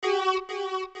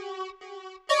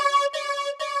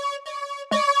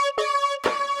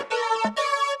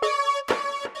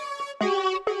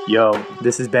Yo,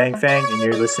 this is Bang Fang, and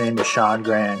you're listening to Sean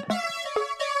Grand.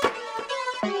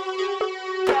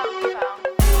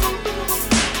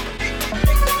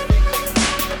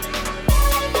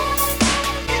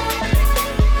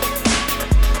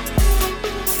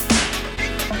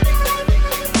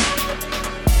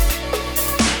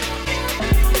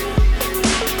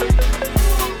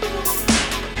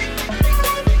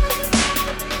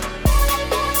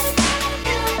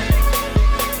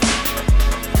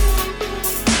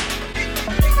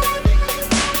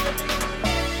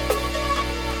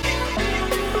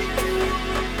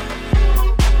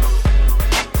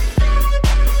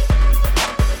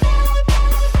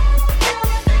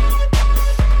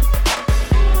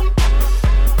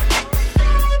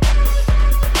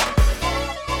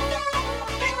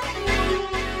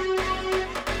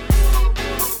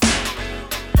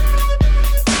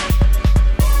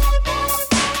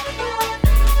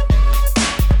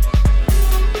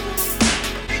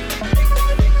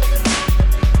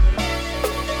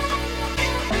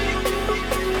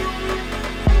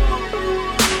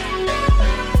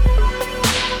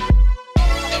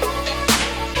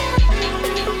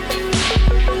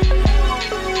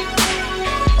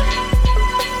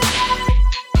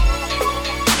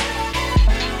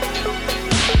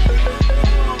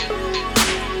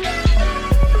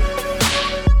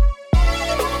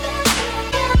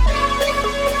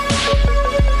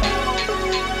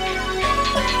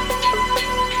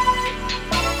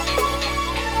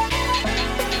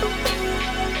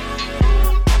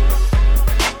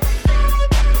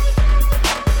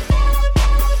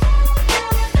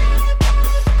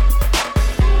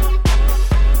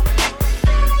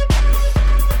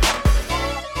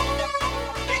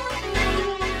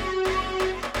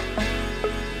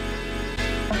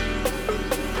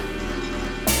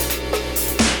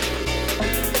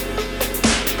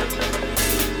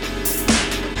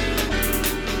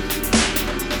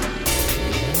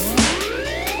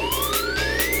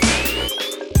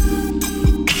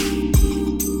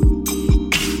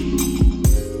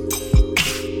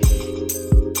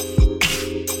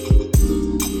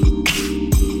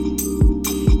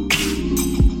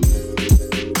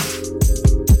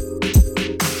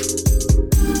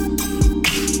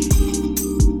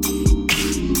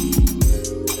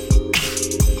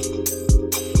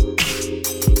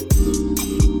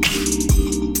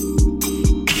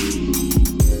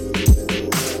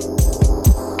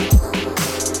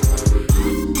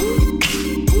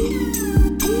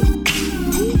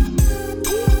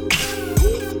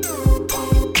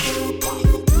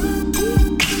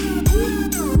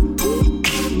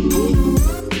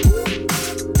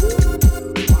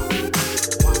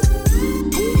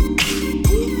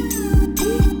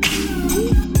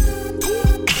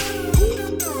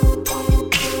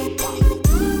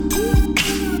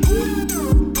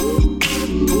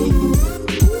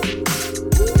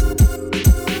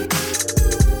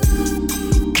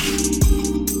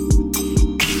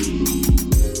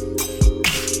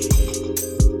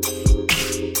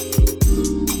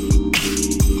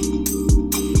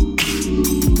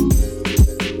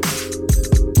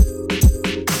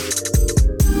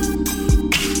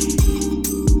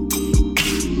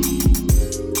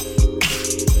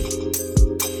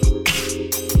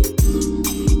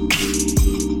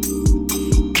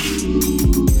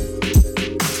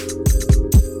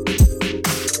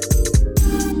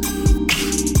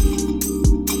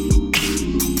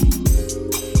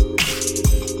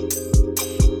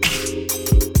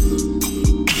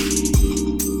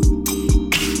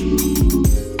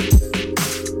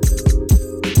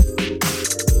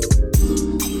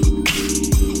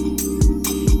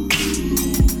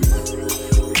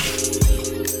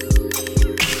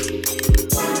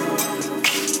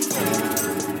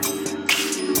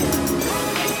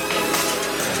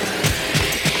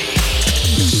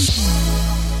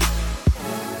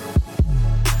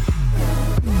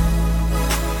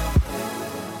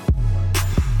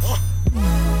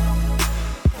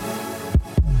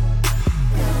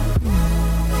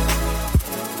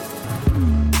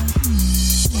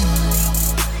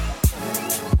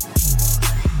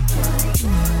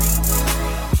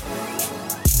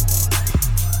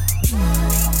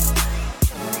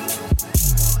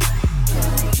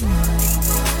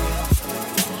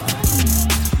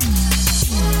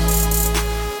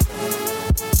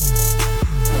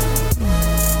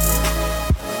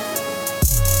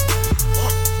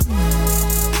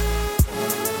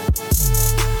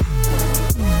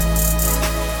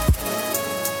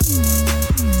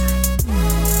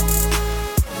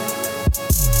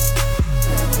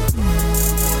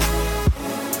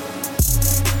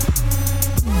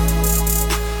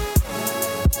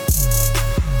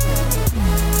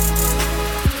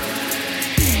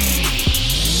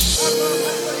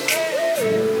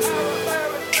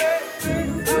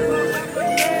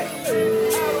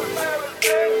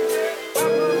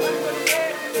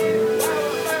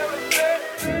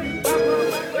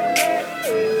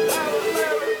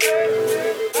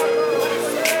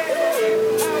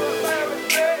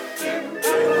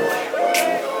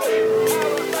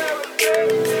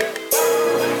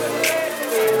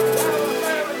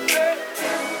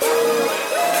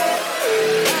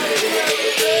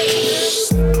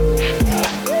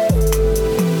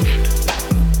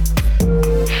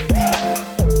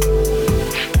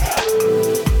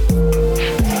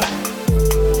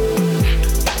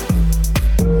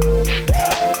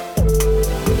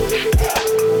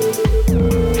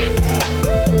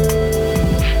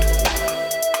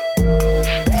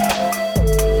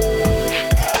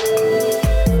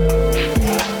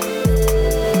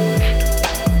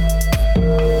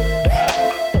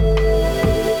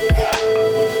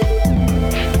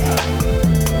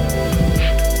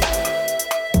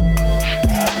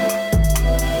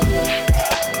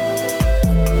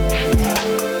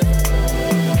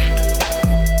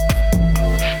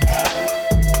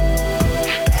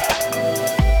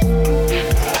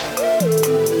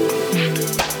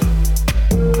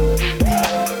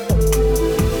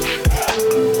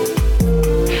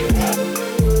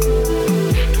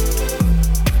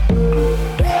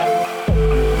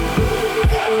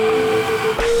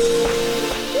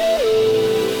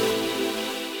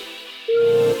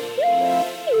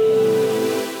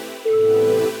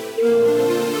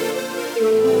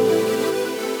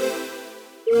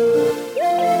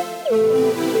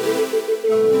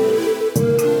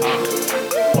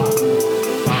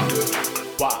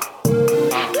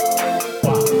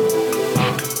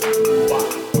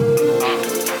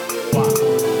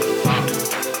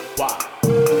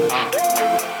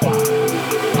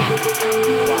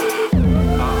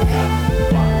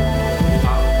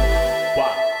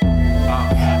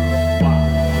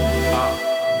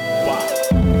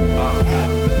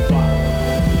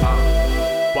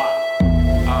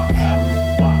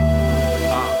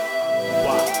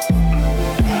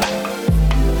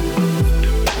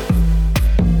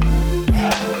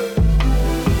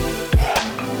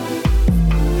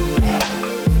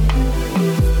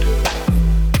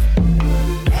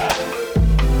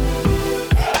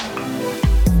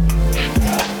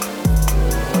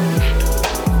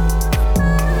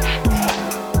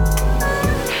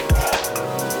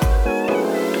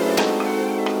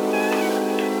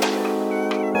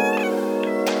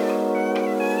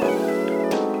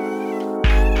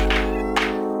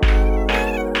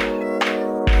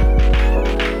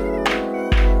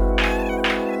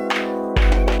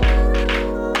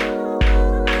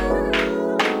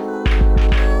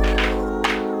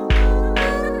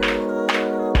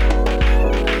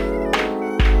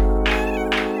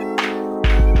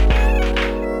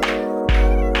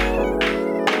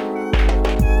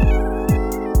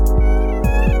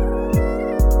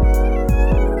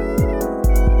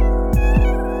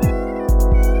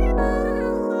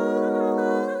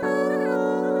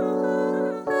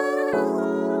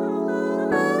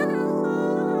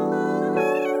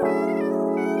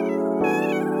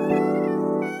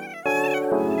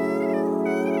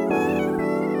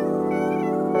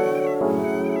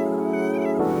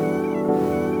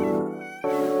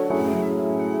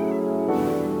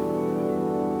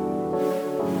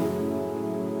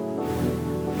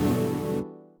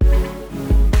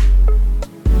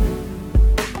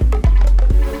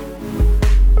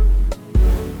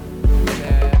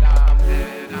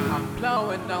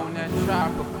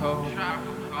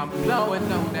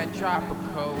 that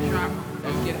tropical.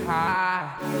 Let's get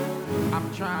high.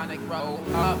 I'm trying to grow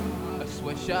up. A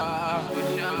swisher,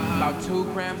 about 2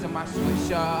 grams in my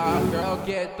swisher. Girl,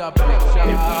 get the picture.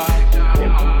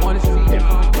 I wanna see you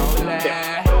come rolling.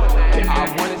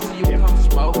 I wanna see you come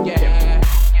smoking.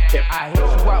 I hit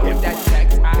you up with that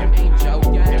text, I ain't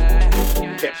joking.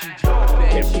 She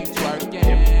dropping, she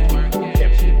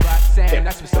twerking. She bustin',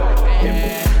 that's what's up.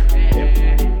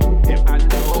 I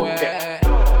know it.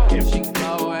 She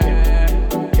know it.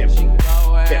 She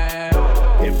know it.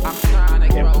 I'm trying to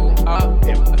grow up.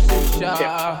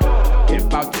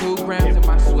 About 2 grams in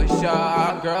my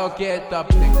swisher. Girl, get the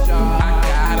picture. I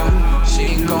got her, she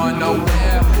ain't going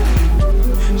nowhere.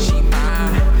 She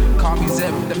mine, call me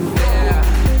Zip the Bear.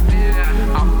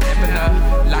 I'm flipping her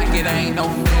like it ain't no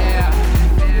fair.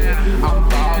 I'm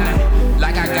ballin'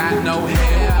 like I got no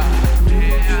hair.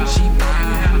 She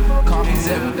mine, call me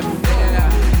Zip the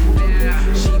Bear.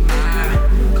 She mine,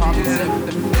 call me Zip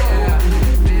the Bear.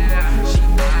 She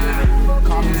mine,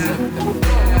 call me Zip the Bear.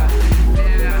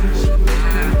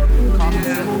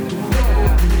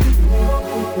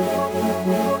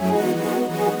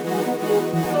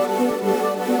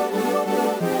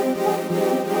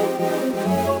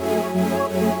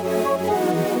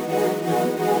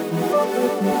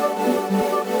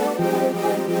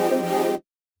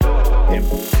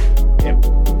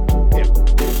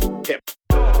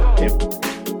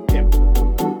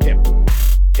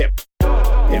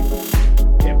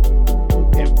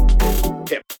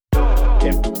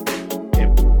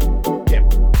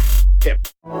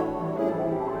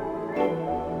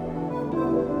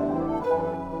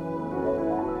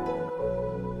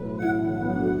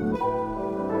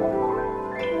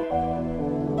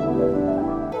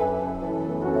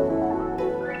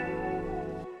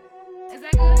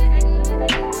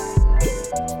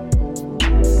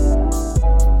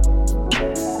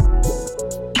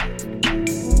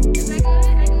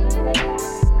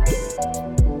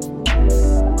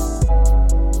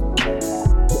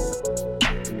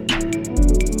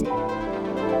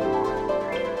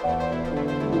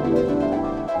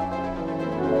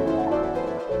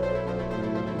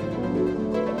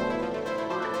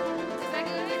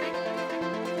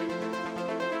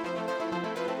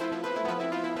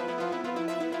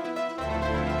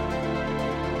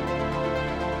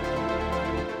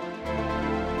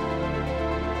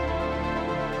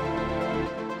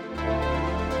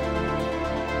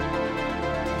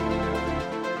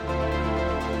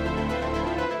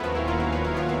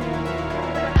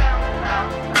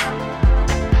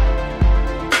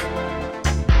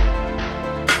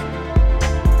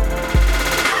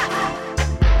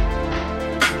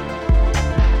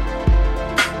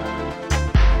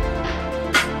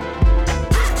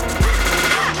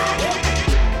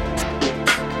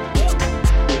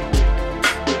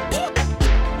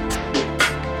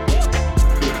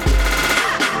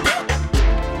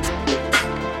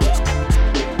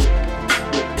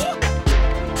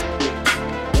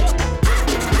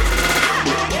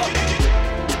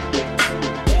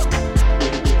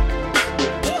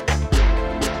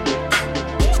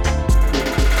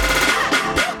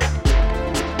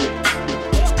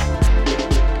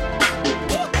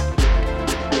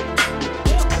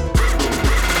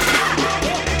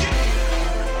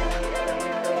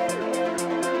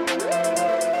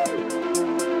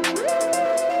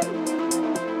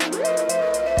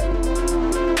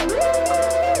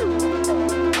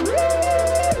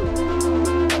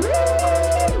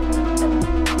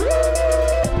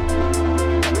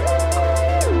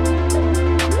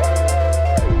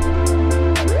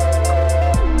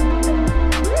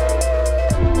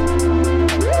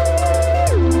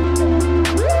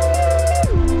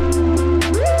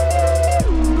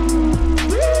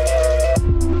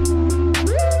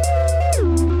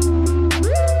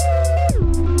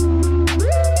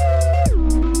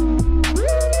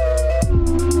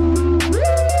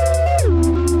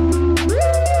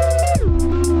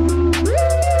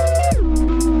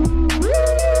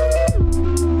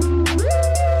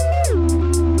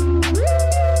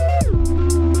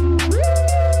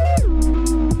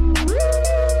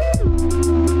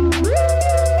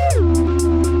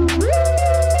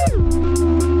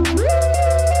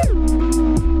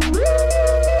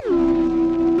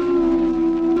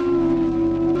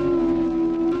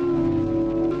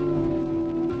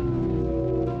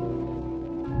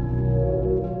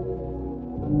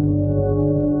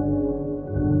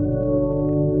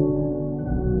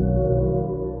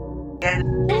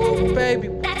 Baby,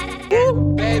 woo,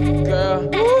 baby girl,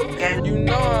 woo, you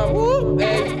know I'm woo,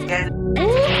 baby,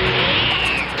 woo,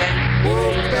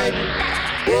 baby,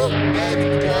 woo, baby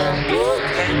girl, woo,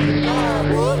 you know I'm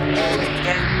woo, baby,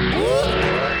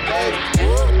 woo.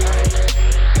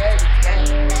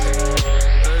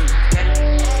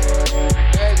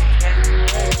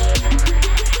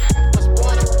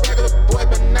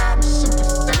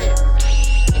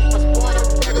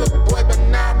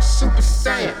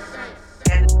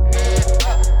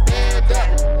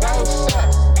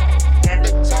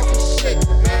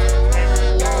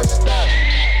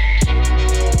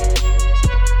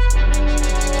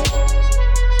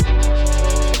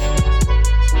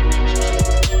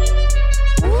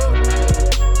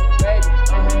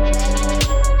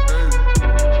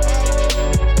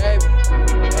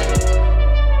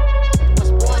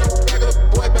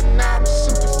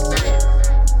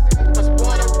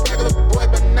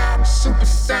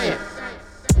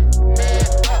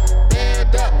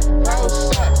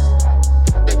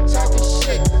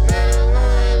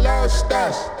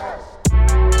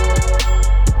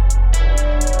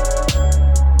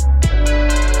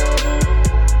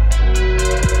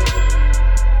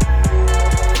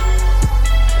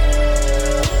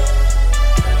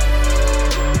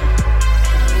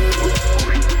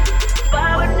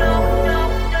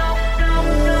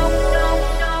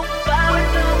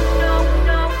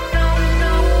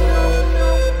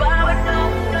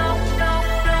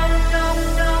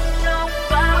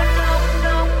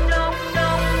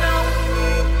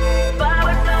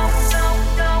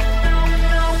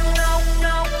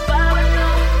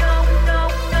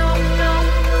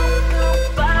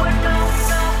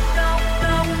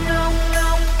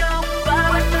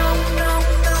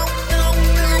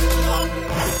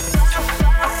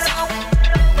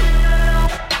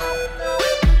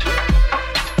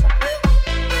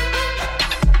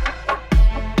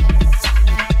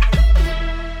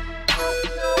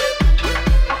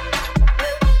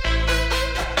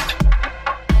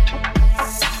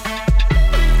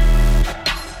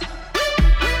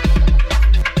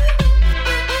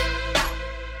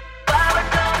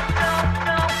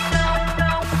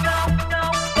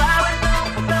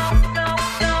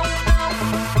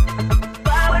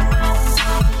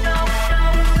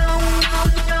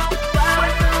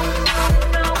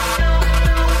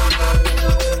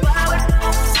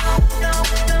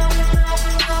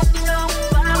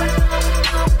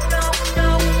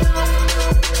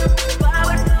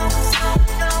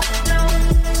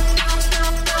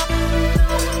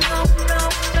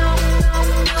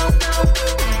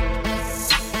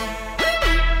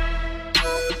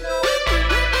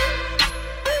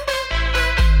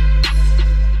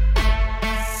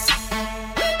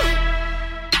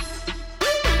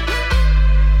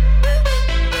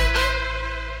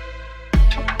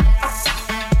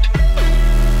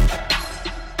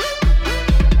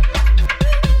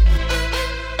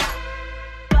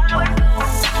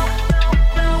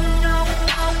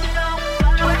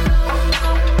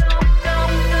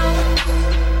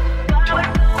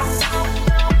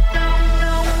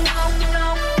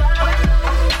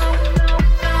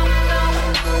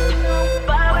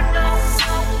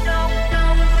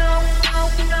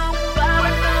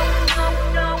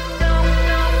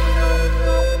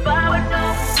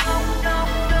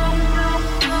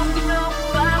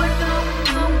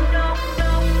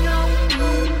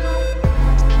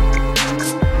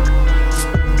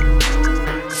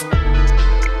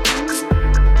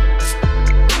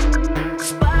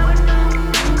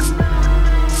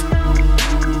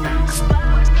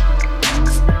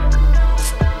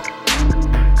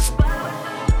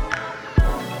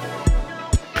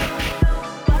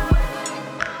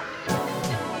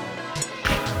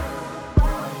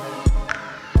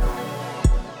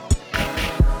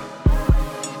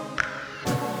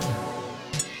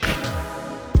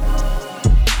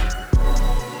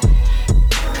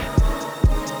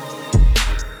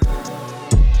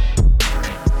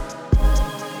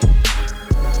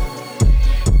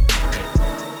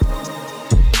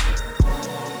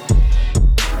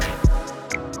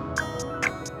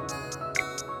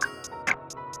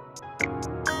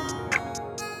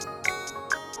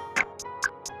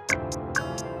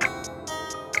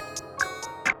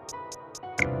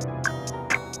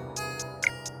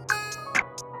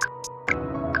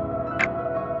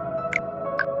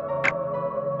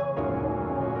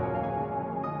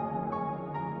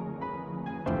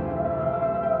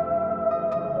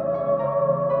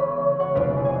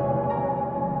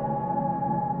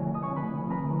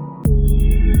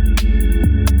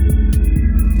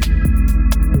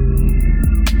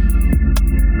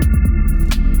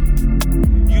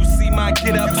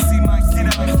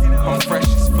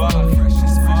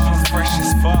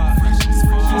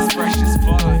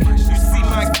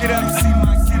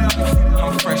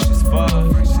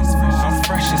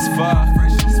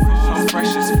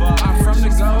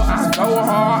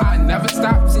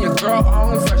 send your girl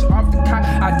home fresh off the cot.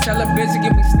 I tell a bitch to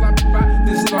give me sloppy by.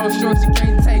 This slow short, she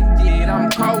can't take it. I'm a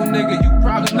cold nigga, you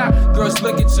probably not. Girls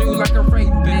look at you like a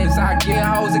rapist. I get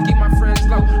hoes and keep my friends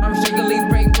low. I'm strictly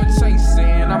paper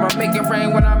chasing. I'ma make it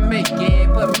rain when I make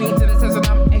it. Put me to the test and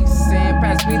I'm acing.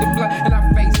 Pass me the blood and I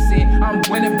face it. I'm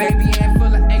winning, baby, and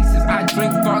full of aces. I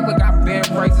drink dark like I've been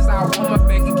racist. I want my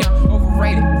bank account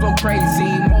overrated, flow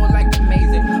crazy, more like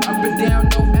amazing. Up and down,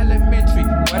 no elementary.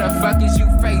 Where the fuck is you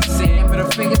facing? Middle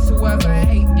finger to whoever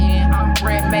hating. I'm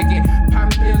brand making,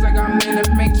 popping pills like I'm in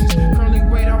the Matrix. Currently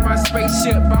wait on my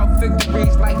spaceship, about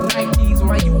victories like Nikes.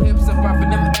 Why you hips up up in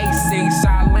them A6?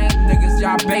 Side lane niggas,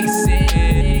 y'all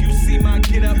basic. You see my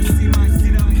get up,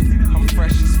 I'm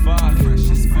fresh as fuck. I'm fresh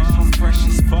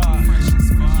as fuck.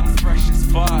 I'm fresh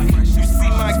as fuck. You see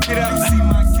my get up,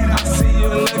 I see you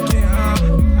looking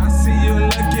I see you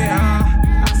looking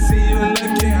I see you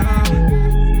looking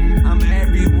I'm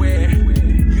everywhere.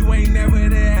 You ain't never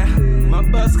there. My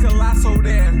buzz colossal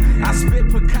there. I spit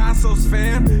Picasso's,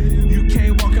 fam. You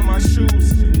can't walk in my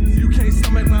shoes. You can't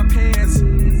stomach my pants.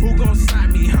 Who gon'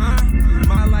 sign me, huh?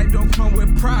 My life don't come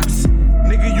with props.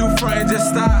 Nigga, you frontin', just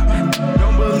stop.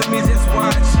 Don't believe me, just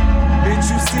watch. Bitch,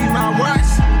 you see my watch?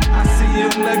 I see you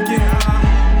looking,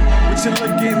 with your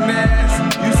looking ass.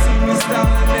 You see me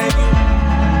styling at you,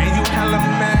 and you hella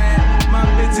mad. My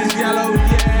bitch is yellow,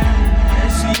 yeah,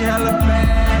 and she hella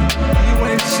bad. You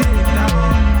ain't shit,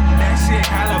 dawg. That shit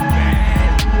hella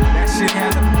bad. That shit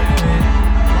hella bad.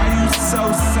 Why you so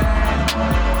sad?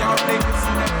 Y'all niggas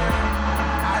mad.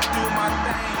 I do my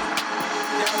thing.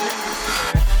 Y'all niggas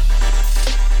mad.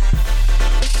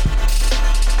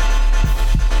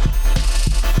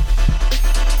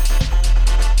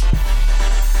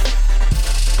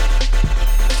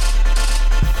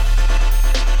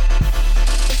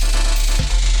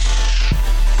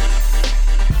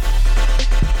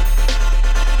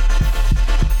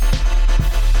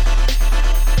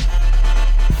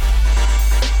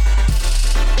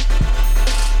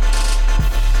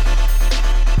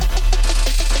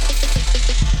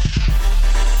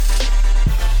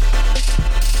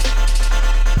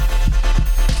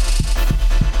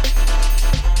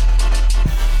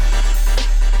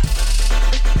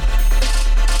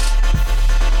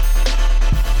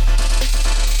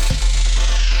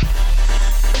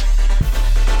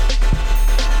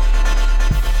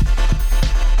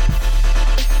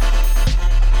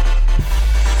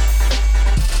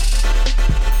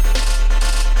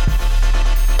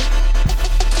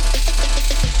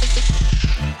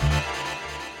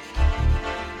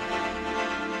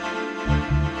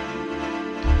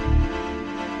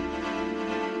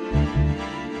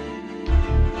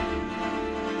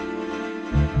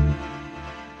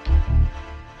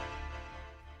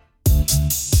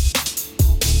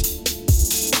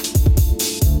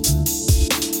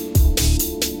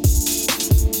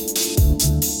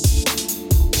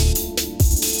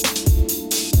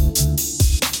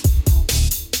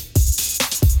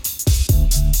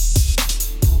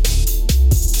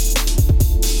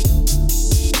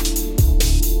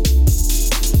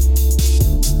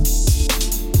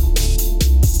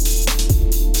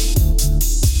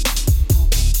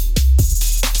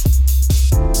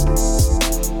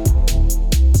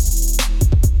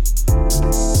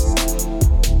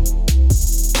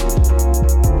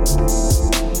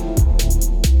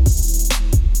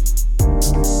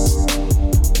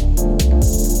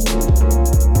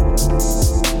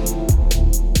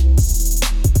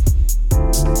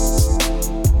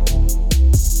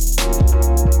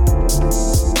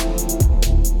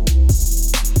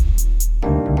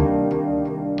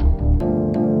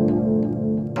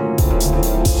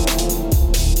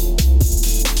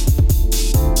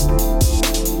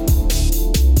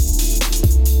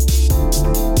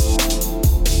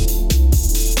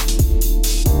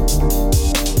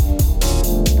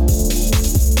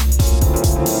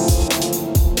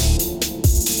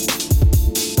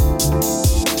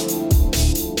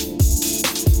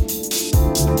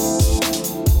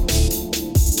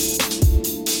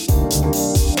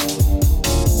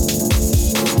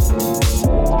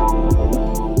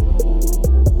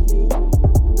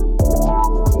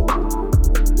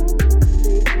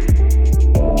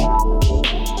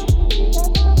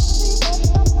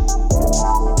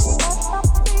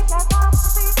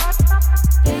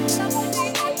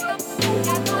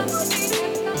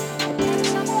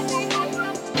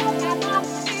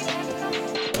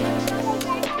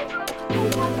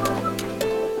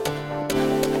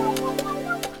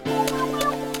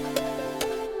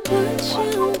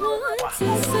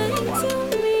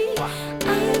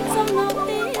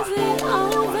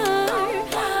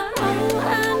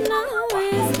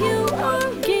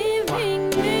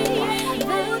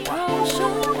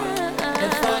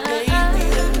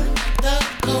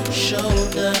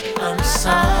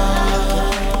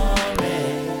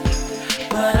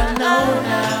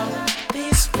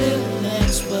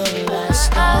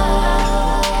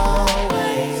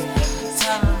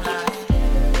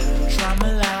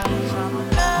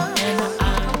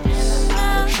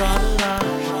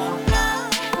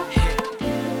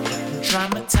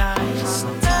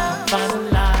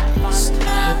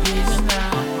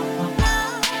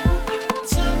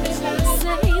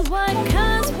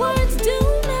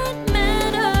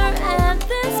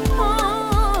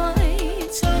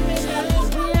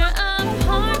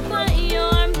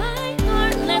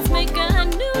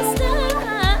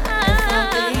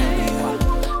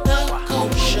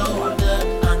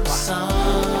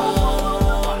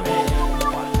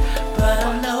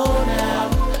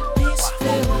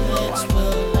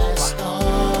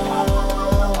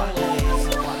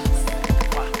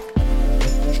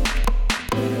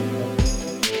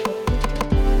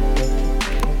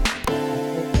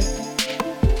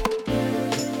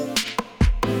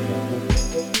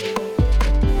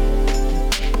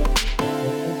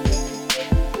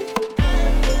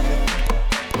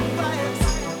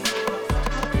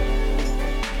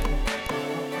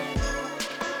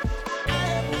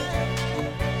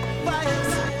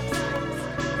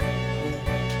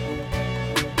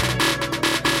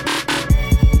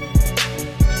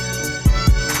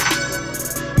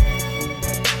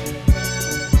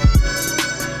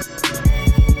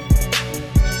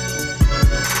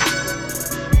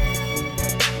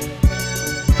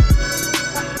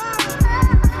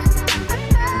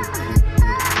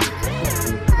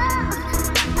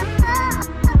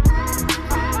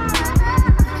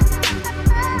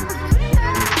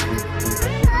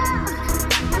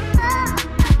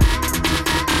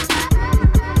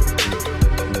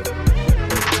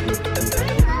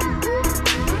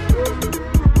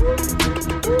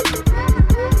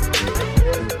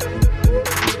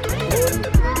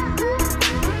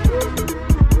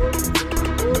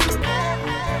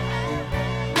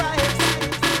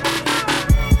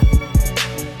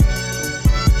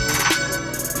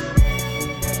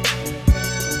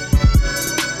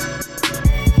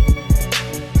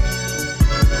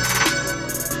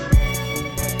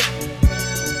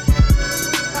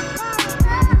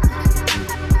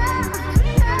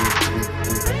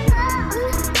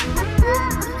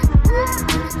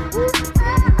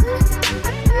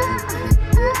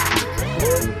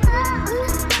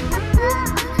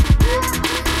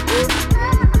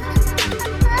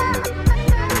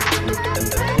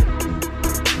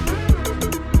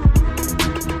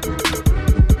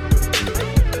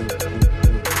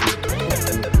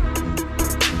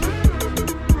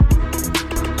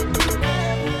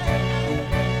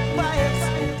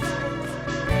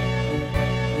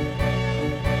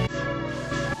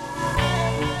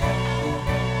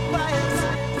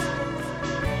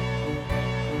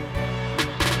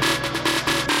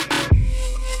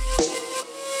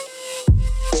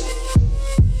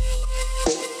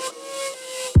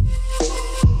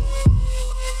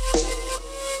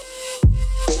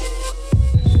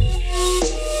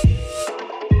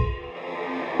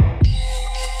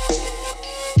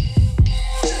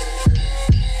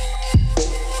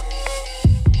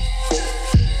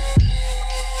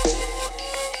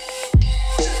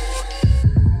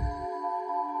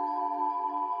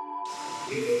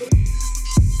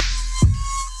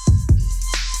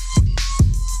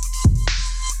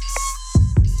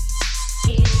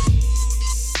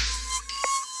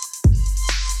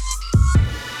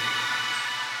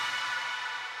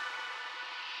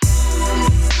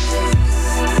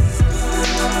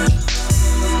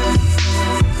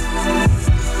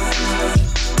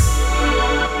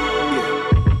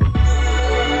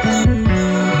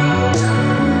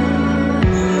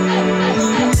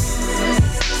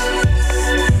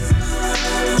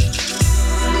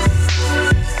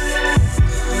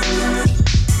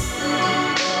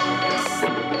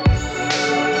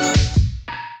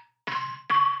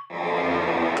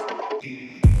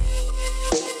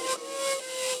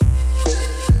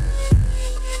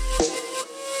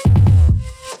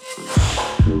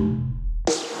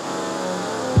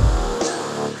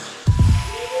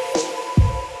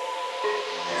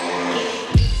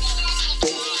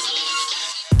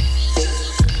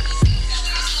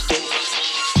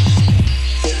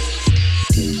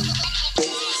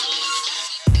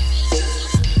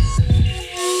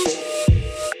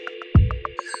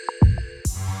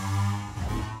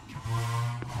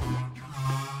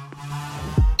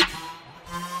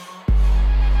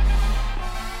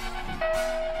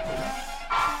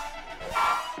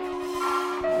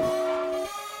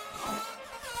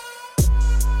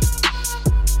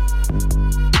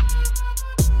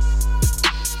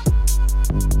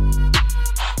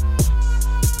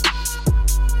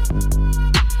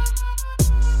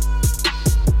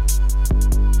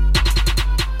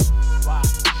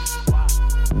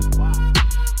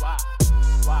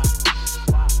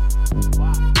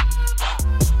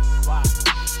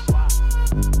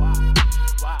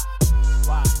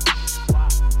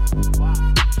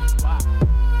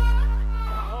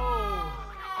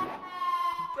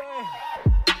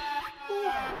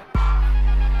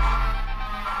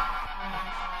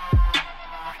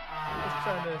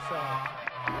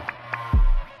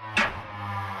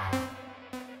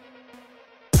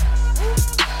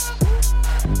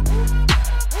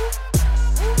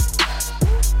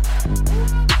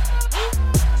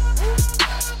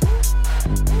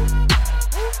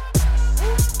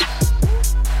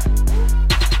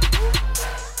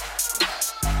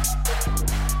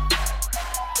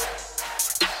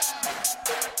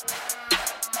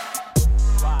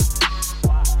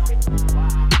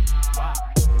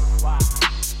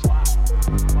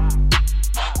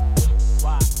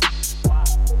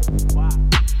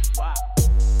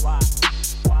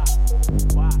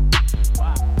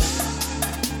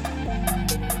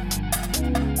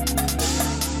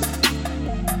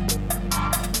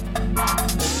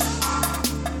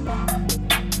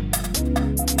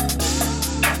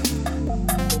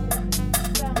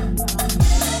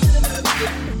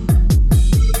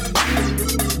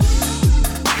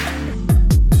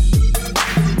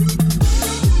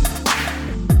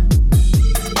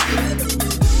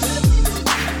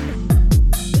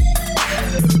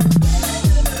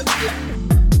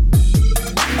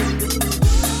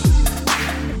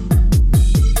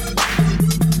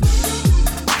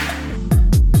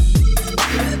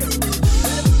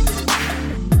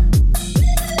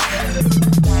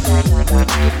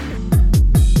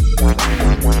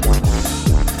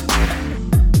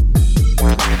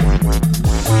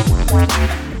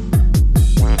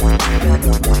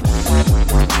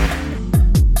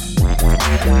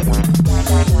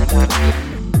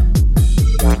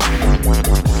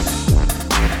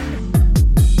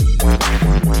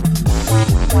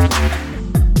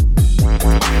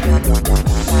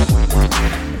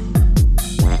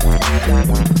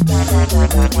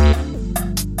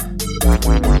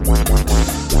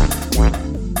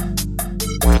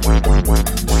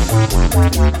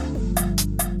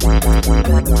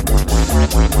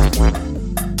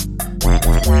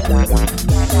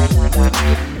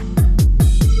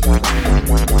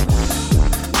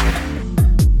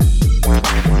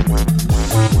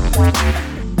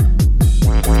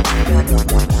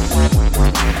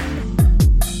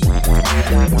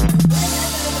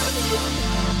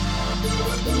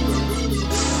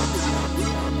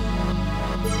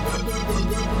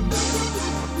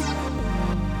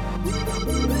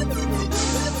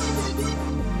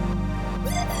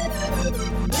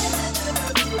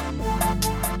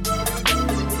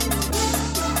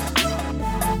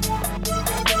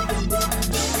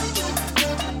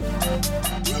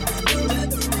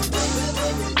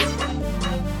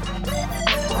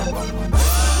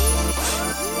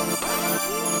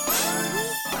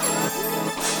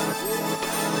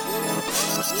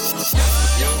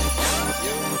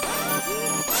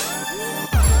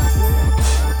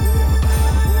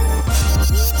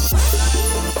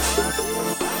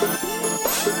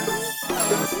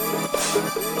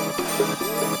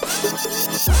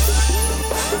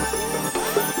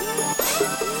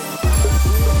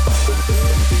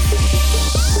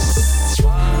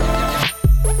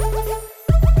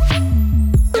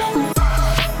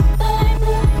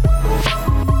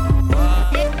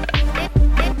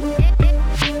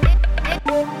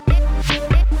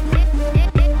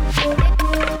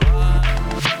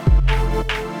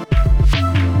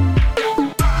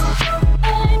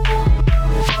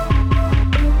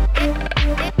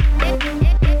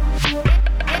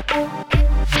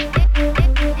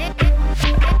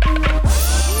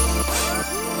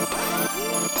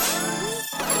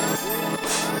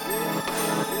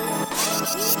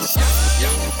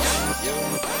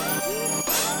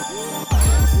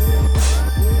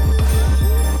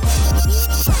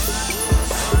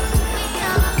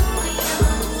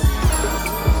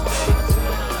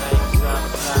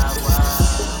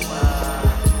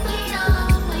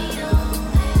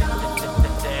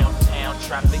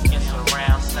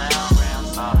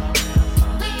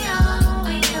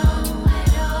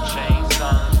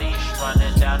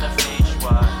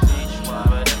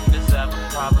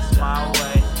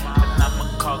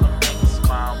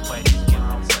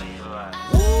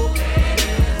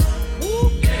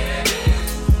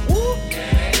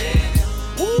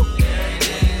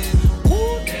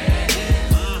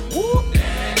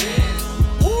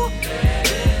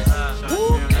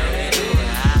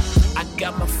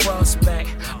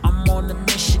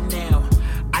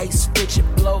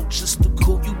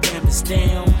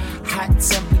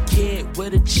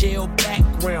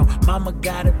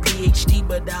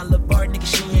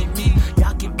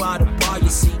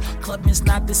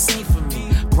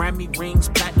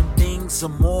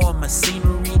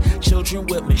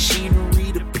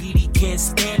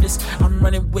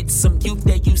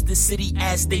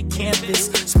 As they canvas,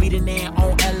 speeding in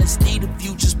on LSD, the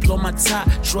view just blew on my top,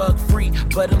 drug free,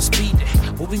 but I'm speeding.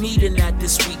 What we needin' at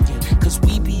this weekend? Cause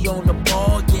we be on the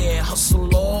ball, yeah,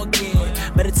 hustle all,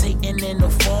 yeah. Meditating in the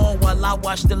fall while I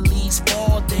watch the leaves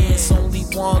fall. There's only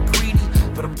one greedy,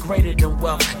 but I'm greater than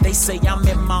wealth. They say I'm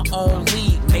in my own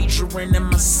league, majoring in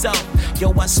myself.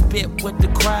 Yo, I spit with the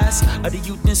cries of the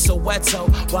youth in Soweto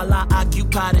while I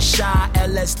occupy the shy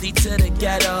LSD to the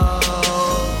ghetto.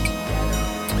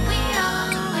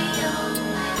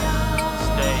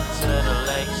 Stay to the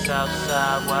lakes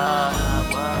outside,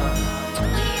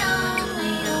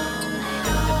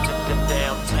 the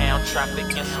downtown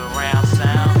traffic and surround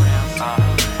sound.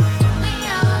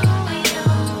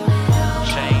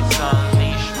 Chains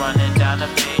unleashed, running down the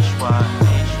beach, but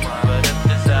if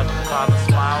there's ever problems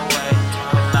my way,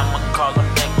 then I'ma call them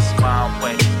niggas my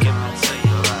way. Give them to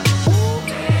you like.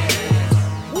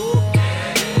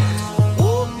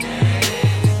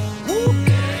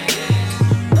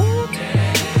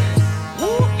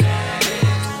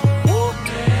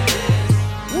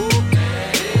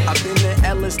 I've been an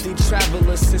LSD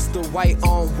traveler since the white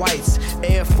on whites.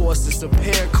 Air Forces, a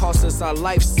pair cost us our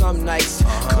life some nights.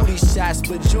 Cootie shots,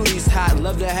 but Judy's hot,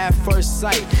 love to have first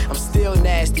sight. I'm still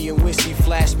nasty and wish she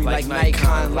flashed me like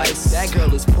Nikon lights. That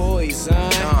girl is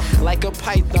poison, like a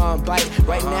python bite.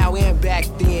 Right now and back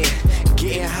then,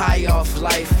 getting high off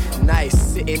life. Nice,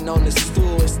 sitting on the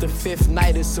stool, it's the 5th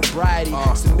night of sobriety.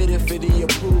 Submitted for the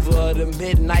approval of the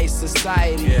Midnight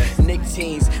Society. Nick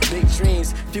teens, big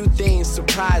dreams, few things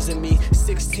surprising me.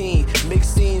 16,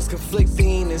 mixed scenes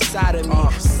conflicting inside of me.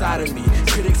 Sodomy,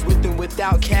 critics with and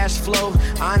without cash flow.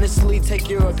 Honestly, take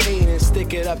your opinion and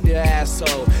stick it up your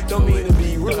asshole. Don't mean to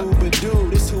be rude, but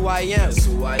dude, this who I am.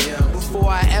 Before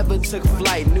I ever took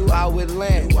flight, knew I would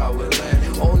land.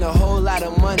 Own a whole lot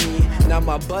of money, now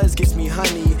my buzz gets me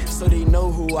honey, so they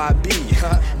know who I be.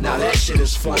 Now that shit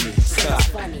is funny.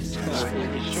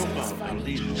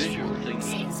 These visual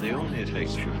things, they only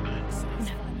affect you.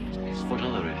 What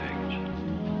other effect?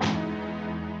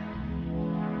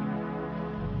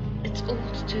 It's all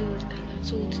to do with colour,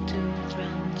 it's all to do with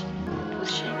round, with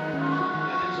shape.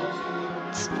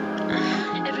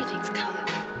 Everything's colour,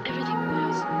 everything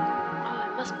moves. Oh,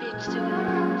 it must be to do with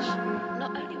orange.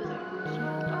 Not only with orange.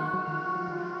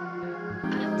 I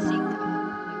haven't seen colour,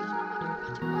 like there's not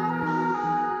much about it.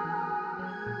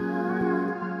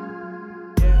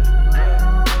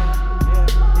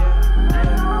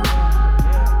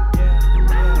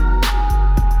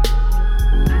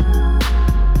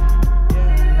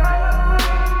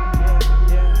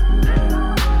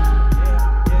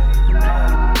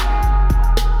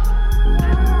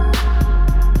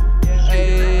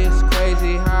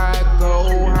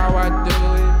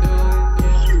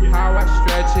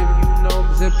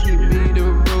 Be the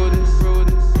rudest.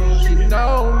 She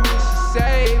know me, she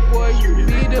say, boy, you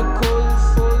be the coolest.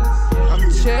 I'm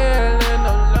chillin',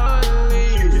 I'm lonely,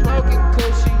 smoking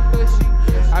cushy.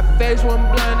 I face one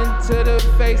blunt into the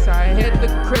face, I hit the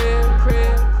crib.